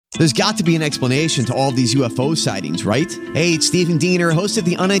There's got to be an explanation to all these UFO sightings, right? Hey, it's Stephen Diener, host of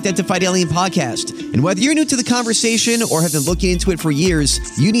the Unidentified Alien Podcast. And whether you're new to the conversation or have been looking into it for years,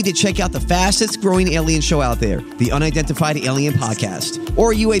 you need to check out the fastest growing alien show out there, the Unidentified Alien Podcast,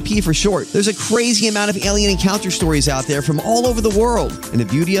 or UAP for short. There's a crazy amount of alien encounter stories out there from all over the world. And the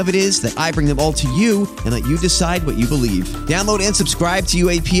beauty of it is that I bring them all to you and let you decide what you believe. Download and subscribe to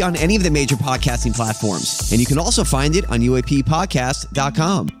UAP on any of the major podcasting platforms. And you can also find it on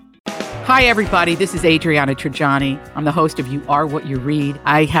UAPpodcast.com. Hi, everybody. This is Adriana Trajani. I'm the host of You Are What You Read.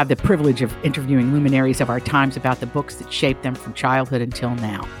 I have the privilege of interviewing luminaries of our times about the books that shaped them from childhood until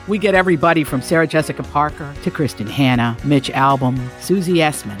now. We get everybody from Sarah Jessica Parker to Kristen Hanna, Mitch Albom, Susie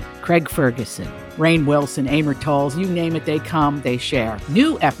Essman, Craig Ferguson, Rainn Wilson, Amor Tolls, you name it, they come, they share.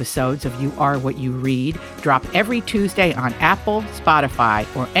 New episodes of You Are What You Read drop every Tuesday on Apple,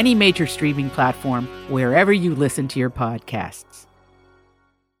 Spotify, or any major streaming platform wherever you listen to your podcasts.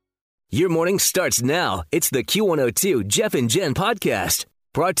 Your morning starts now. It's the Q102 Jeff and Jen podcast,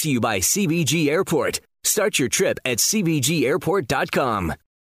 brought to you by CBG Airport. Start your trip at CBGAirport.com.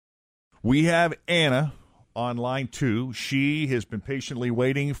 We have Anna on line 2. She has been patiently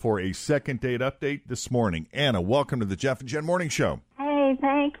waiting for a second date update this morning. Anna, welcome to the Jeff and Jen Morning Show. Hey,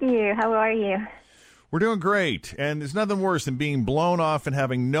 thank you. How are you? We're doing great, and there's nothing worse than being blown off and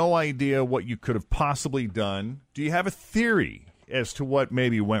having no idea what you could have possibly done. Do you have a theory as to what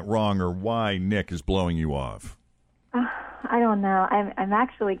maybe went wrong or why Nick is blowing you off? I don't know. I'm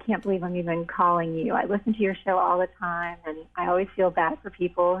actually can't believe I'm even calling you. I listen to your show all the time, and I always feel bad for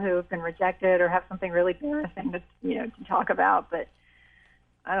people who have been rejected or have something really embarrassing to talk about. But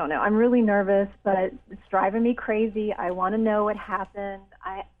I don't know. I'm really nervous, but it's driving me crazy. I want to know what happened.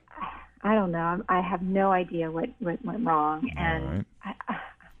 I don't know. I have no idea what went wrong, and right.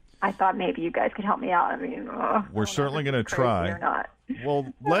 I thought maybe you guys could help me out. I mean, we're certainly going to try. Or not.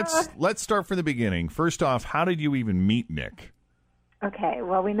 Well, let's start from the beginning. First off, how did you even meet Nick? Okay,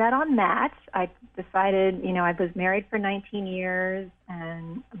 well, we met on Match. I decided, I was married for 19 years,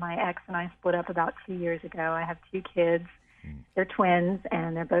 and my ex and I split up about 2 years ago. I have 2 kids. They're twins,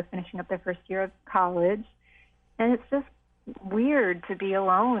 and they're both finishing up their first year of college. And it's just weird to be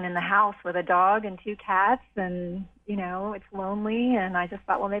alone in the house with a dog and 2 cats, and it's lonely, and I just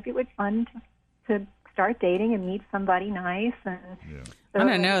thought, well, maybe it would be fun to start dating and meet somebody nice. And I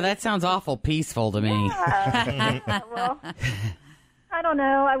don't know, that sounds awful peaceful to me. Yeah. Well, I don't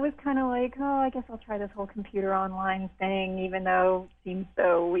know. I was kind of like, I guess I'll try this whole computer online thing, even though it seems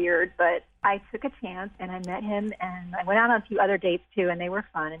so weird. But I took a chance, and I met him, and I went out on a few other dates, too, and they were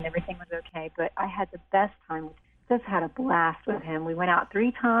fun, and everything was okay. But I had the best time. Just had a blast with him. We went out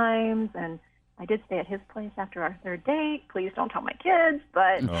 3 times, and I did stay at his place after our 3rd date. Please don't tell my kids,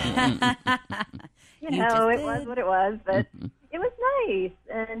 but, it was what it was. But it was nice,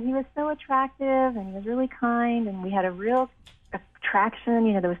 and he was so attractive, and he was really kind, and we had a real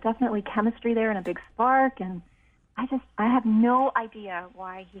attraction. There was definitely chemistry there and a big spark, and I have no idea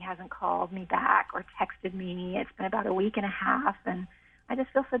why he hasn't called me back or texted me. It's been about a week and a half, and I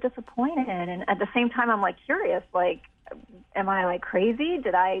just feel so disappointed. And at the same time, I'm curious, am I crazy?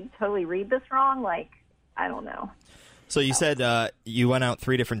 Did I totally read this wrong? I don't know. So you said you went out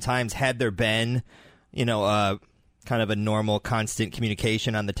 3 different times. Had there been, kind of a normal constant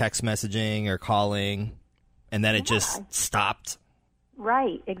communication on the text messaging or calling, and then it just stopped?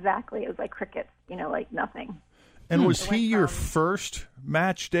 Right, exactly. It was like crickets, nothing. And was he your first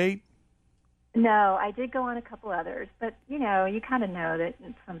match date? No, I did go on a couple others, but, you kind of know that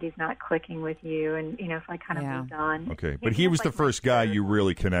somebody's not clicking with you, and, so I kind of moved on. Okay, but he was the first guy you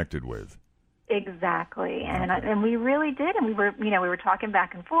really connected with. Exactly, and we really did, and we were talking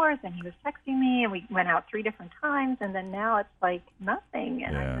back and forth, and he was texting me, and we went out 3 different times, and then now it's nothing,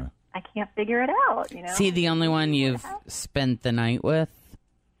 and I can't figure it out, Is he the only one you've spent the night with?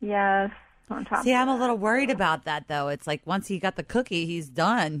 Yes. See, I'm a little worried about that, though. It's once he got the cookie, he's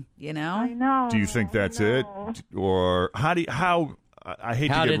done, I know. Do you think that's it? Or I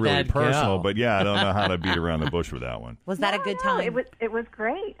hate to get really personal, but I don't know how to beat around the bush with that one. Was that a good time? It was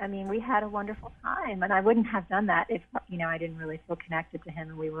great. I mean, we had a wonderful time, and I wouldn't have done that if, I didn't really feel connected to him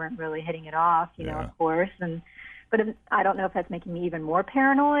and we weren't really hitting it off, of course. But I don't know if that's making me even more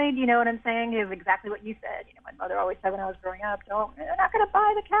paranoid. You know what I'm saying? It was exactly what you said. My mother always said when I was growing up, they're not going to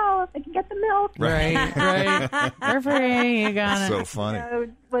buy the cow if they can get the milk. Right. They're free. You got it. So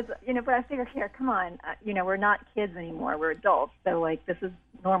funny. But I figure, here, come on. We're not kids anymore. We're adults. So, this is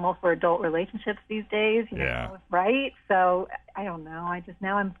normal for adult relationships these days. Right? So, I don't know.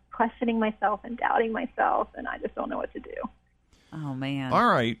 Now I'm questioning myself and doubting myself, and I just don't know what to do. Oh, man. All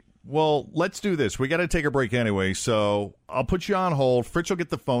right. Well, let's do this. We got to take a break anyway, so I'll put you on hold. Fritz will get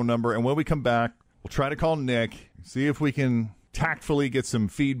the phone number, and when we come back, we'll try to call Nick, see if we can tactfully get some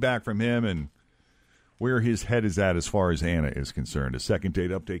feedback from him and where his head is at as far as Anna is concerned. A second date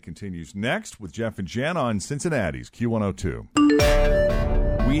update continues next with Jeff and Jen on Cincinnati's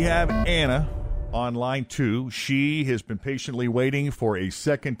Q102. We have Anna on line 2. She has been patiently waiting for a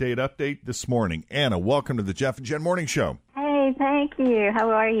second date update this morning. Anna, welcome to the Jeff and Jen Morning Show. Hey, thank you.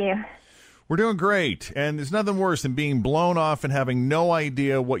 How are you? We're doing great, and there's nothing worse than being blown off and having no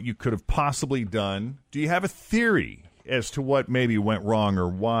idea what you could have possibly done. Do you have a theory as to what maybe went wrong or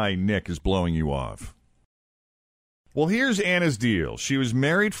why Nick is blowing you off? Well, here's Anna's deal. She was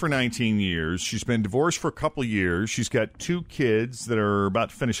married for 19 years. She's been divorced for a couple years. She's got 2 kids that are about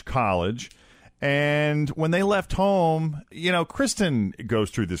to finish college. And when they left home, Kristen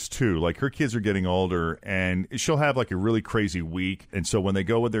goes through this too. Like, her kids are getting older, and she'll have like a really crazy week. And so when they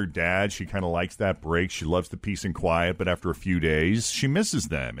go with their dad, she kind of likes that break. She loves the peace and quiet, but after a few days, she misses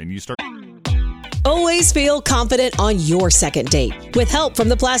them. And you start... Always feel confident on your second date. With help from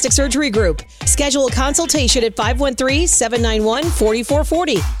the Plastic Surgery Group. Schedule a consultation at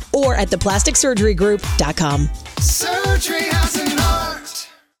 513-791-4440 or at theplasticsurgerygroup.com. Surgery has an art.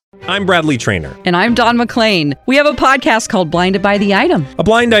 I'm Bradley Trainer. And I'm Don McClain. We have a podcast called Blinded by the Item. A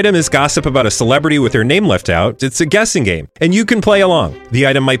blind item is gossip about a celebrity with their name left out. It's a guessing game, and you can play along. The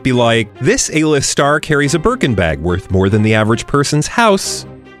item might be like, this A-list star carries a Birkin bag worth more than the average person's house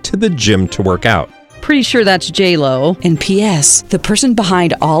to the gym to work out. Pretty sure that's J-Lo. And P.S. the person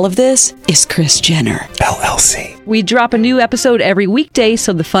behind all of this is Kris Jenner, LLC. We drop a new episode every weekday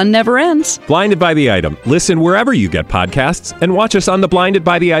so the fun never ends. Blinded by the Item. Listen wherever you get podcasts and watch us on the Blinded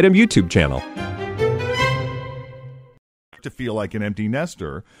by the Item YouTube channel. To feel like an empty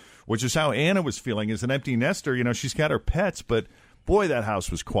nester, which is how Anna was feeling as an empty nester. She's got her pets, but boy, that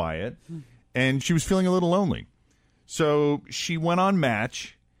house was quiet, and she was feeling a little lonely. So she went on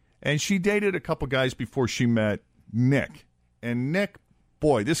Match, and she dated a couple guys before she met Nick. And Nick,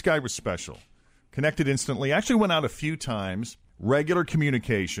 boy, this guy was special. Connected instantly. Actually went out a few times, regular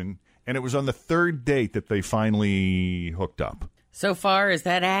communication, and it was on the 3rd date that they finally hooked up. So far, is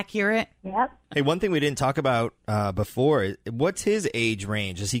that accurate? Yep. Hey, one thing we didn't talk about before, what's his age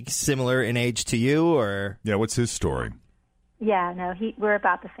range? Is he similar in age to you, or? Yeah, what's his story? Yeah, no, we're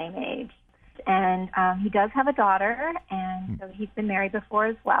about the same age. And he does have a daughter, and so he's been married before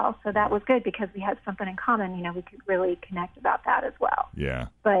as well. So that was good because we had something in common. We could really connect about that as well. Yeah.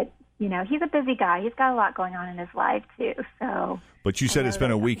 But, he's a busy guy. He's got a lot going on in his life, too. So. But you said it's been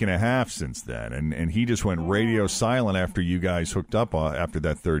a week and a half since then, and he just went radio silent after you guys hooked up after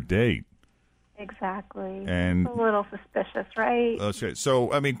that 3rd date. Exactly. And it's a little suspicious, right? Okay. So,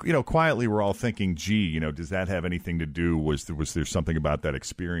 quietly we're all thinking, gee, does that have anything to do? Was there something about that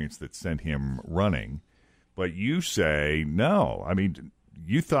experience that sent him running? But you say no.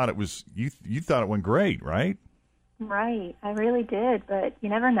 You thought it was you thought it went great, right? Right. I really did, but you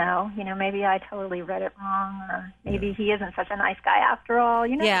never know. Maybe I totally read it wrong, or maybe he isn't such a nice guy after all.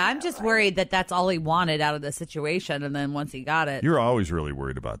 Yeah, I'm just worried that that's all he wanted out of the situation, and then once he got it. You're always really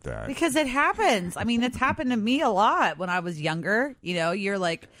worried about that. Because it happens. It's happened to me a lot when I was younger. You're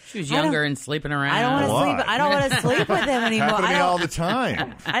like... She was younger and sleeping around. I don't want to sleep with him anymore. Happened to me all the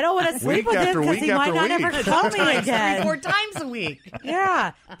time. I don't want to sleep with him because he might not ever call me again. 3-4 times a week.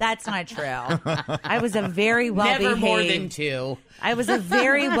 Yeah, that's not true. I was a very well-behaved... Never more than 2. I was a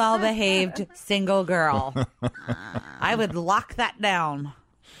very well-behaved single girl. I would lock that down.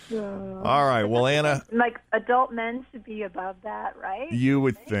 All right. Well, Anna. Like, adult men should be above that, right? You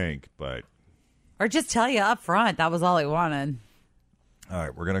would think, but. Or just tell you up front. That was all he wanted. All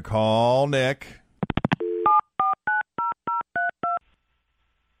right. We're going to call Nick.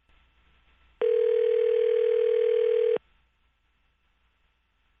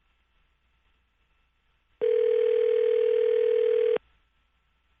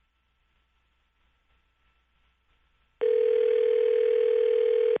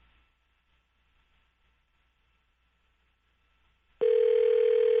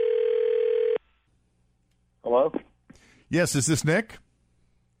 Hello? Yes, is this Nick?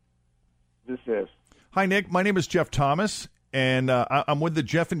 This is. Hi, Nick. My name is Jeff Thomas, and I'm with the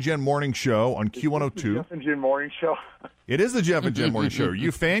Jeff and Jen Morning Show on Q102. Jeff and Jen Morning Show? It is the Jeff and Jen Morning Show. Are you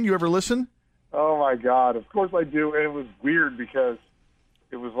a fan? You ever listen? Oh, my God. Of course I do. And it was weird because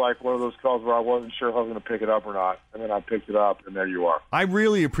it was like one of those calls where I wasn't sure if I was going to pick it up or not. And then I picked it up, and there you are. I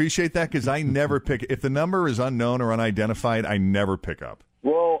really appreciate that because I never pick. If the number is unknown or unidentified, I never pick up.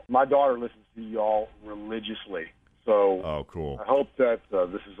 Well, my daughter listens to you all religiously. So oh, cool. I hope that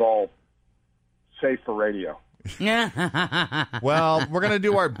this is all safe for radio. Well, we're going to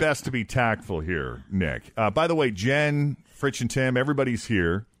do our best to be tactful here, Nick. By the way, Jen, Fritch, and Tim, everybody's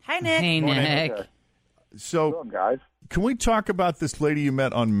here. Hi, Nick. Hey, Nick. So, What's up, guys? can we talk about this lady you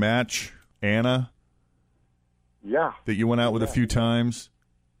met on Match, Anna, Yeah, that you went out with a few times?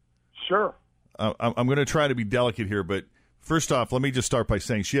 sure. I'm going to try to be delicate here, but first off, let me just start by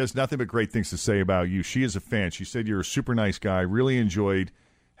saying she has nothing but great things to say about you. She is a fan. She said you're a super nice guy, really enjoyed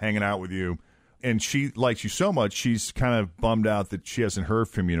hanging out with you, and she likes you so much, she's kind of bummed out that she hasn't heard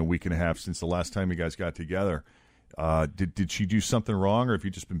from you in a week and a half since the last time you guys got together. Did she do something wrong, or have you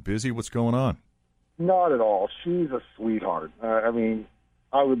just been busy? What's going on? Not at all. She's a sweetheart. I mean,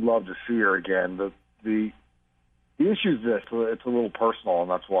 I would love to see her again. The issue is this. It's a little personal, and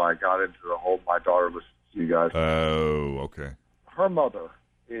that's why I got into the whole my daughter listens to you guys. Oh, okay. Her mother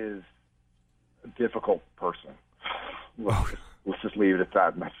is a difficult person. Let's just leave it at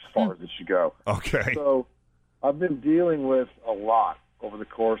that, and that's as far as it should go. Okay. So I've been dealing with a lot over the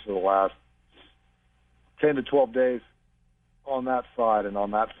course of the last 10 to 12 days on that side and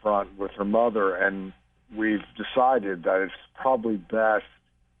on that front with her mother, and we've decided that it's probably best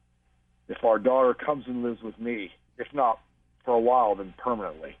if our daughter comes and lives with me, if not for a while, then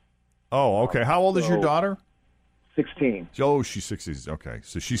permanently. Oh, okay. How old is your daughter? 16. Oh, she's 60. Okay,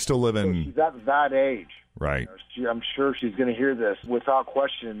 so she's still living. She's at that age. Right. I'm sure she's going to hear this without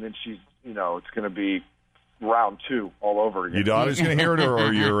question, and she's, it's going to be round 2 all over again. Your daughter's going to hear it,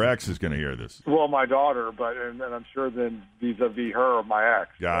 or your ex is going to hear this? Well, my daughter, and I'm sure then vis-a-vis her or my ex.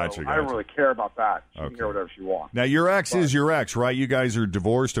 Gotcha. I don't really care about that. She can hear whatever she wants. Now, your ex is your ex, right? You guys are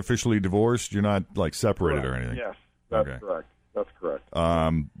divorced, officially divorced. You're not like separated or anything. Yes, that's correct. That's correct.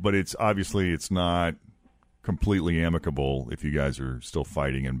 But it's obviously it's not completely amicable if you guys are still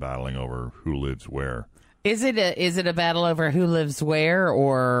fighting and battling over who lives where. Is it a battle over who lives where,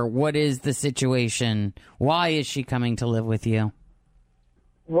 or what is the situation? Why is she coming to live with you?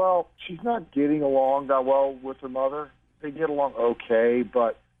 Well, she's not getting along that well with her mother. They get along okay,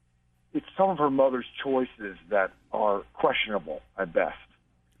 but it's some of her mother's choices that are questionable at best.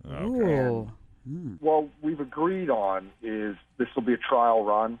 Okay. What we've agreed on is this will be a trial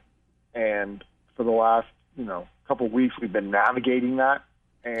run, and for the last couple of weeks we've been navigating that,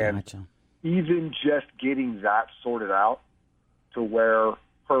 and Gotcha. even just getting that sorted out to where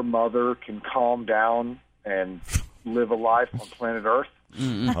her mother can calm down and live a life on planet Earth.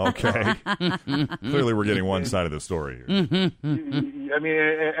 Okay. Clearly we're getting one side of the story here. I mean,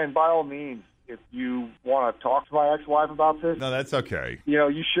 and by all means, if you want to talk to my ex-wife about this, No, that's okay.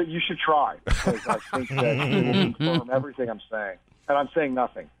 you should try, because I think that it will confirm everything I'm saying, and I'm saying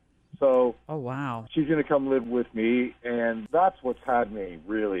nothing. So, oh wow, she's going to come live with me, and that's what's had me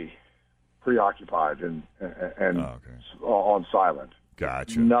really preoccupied and on silent.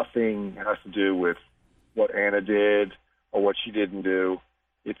 Gotcha. Nothing has to do with what Anna did or what she didn't do.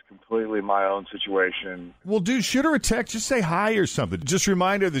 It's completely my own situation. Well, dude, shoot her a text. Just say hi or something. Just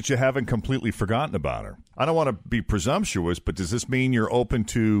remind her that you haven't completely forgotten about her. I don't want to be presumptuous, but does this mean you're open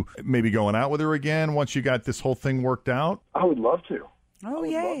to maybe going out with her again once you got this whole thing worked out? I would love to. Oh,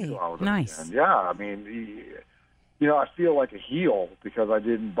 yay. Nice. Yeah, I mean, I feel like a heel because I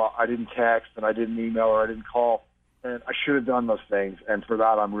didn't text and I didn't email or I didn't call, and I should have done those things, and for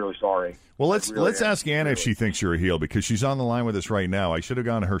that I'm really sorry. Well, let's ask Anna if she thinks you're a heel, because she's on the line with us right now. I should have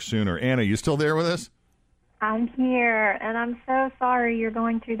gone to her sooner. Anna, you still there with us? I'm here, and I'm so sorry you're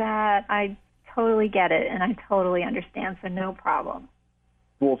going through that. I totally get it, and I totally understand, so no problem.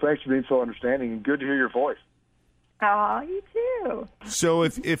 Well, thanks for being so understanding, and good to hear your voice. Oh, you too. So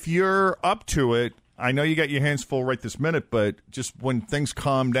if you're up to it, I know you got your hands full right this minute, but just when things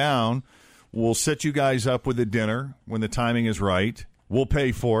calm down, we'll set you guys up with a dinner when the timing is right. We'll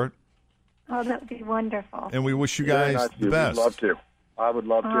pay for it. Oh, that would be wonderful. And we wish you guys the best. We'd love to. I would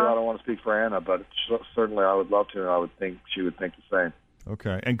love to. I don't want to speak for Anna, but certainly I would love to, and I would think she would think the same.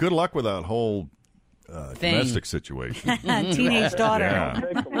 Okay. And good luck with that whole domestic situation. Teenage daughter. Yeah.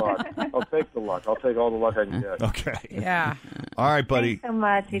 I'll take the luck. I'll take all the luck I can get. Okay. Yeah. All right, buddy. Thanks so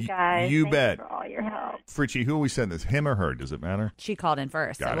much, you guys. You Thanks bet. for all your help. Fritchie, who are we sending this? Him or her? Does it matter? She called in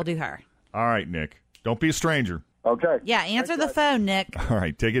first, Got so we'll it. do her. All right, Nick. Don't be a stranger. Okay. Yeah, answer the phone, Nick. All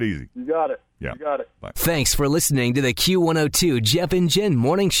right. Take it easy. You got it. Yeah. You got it. Bye. Thanks for listening to the Q102 Jeff and Jen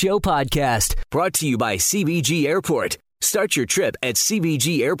Morning Show podcast, brought to you by CBG Airport. Start your trip at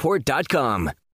CBGAirport.com.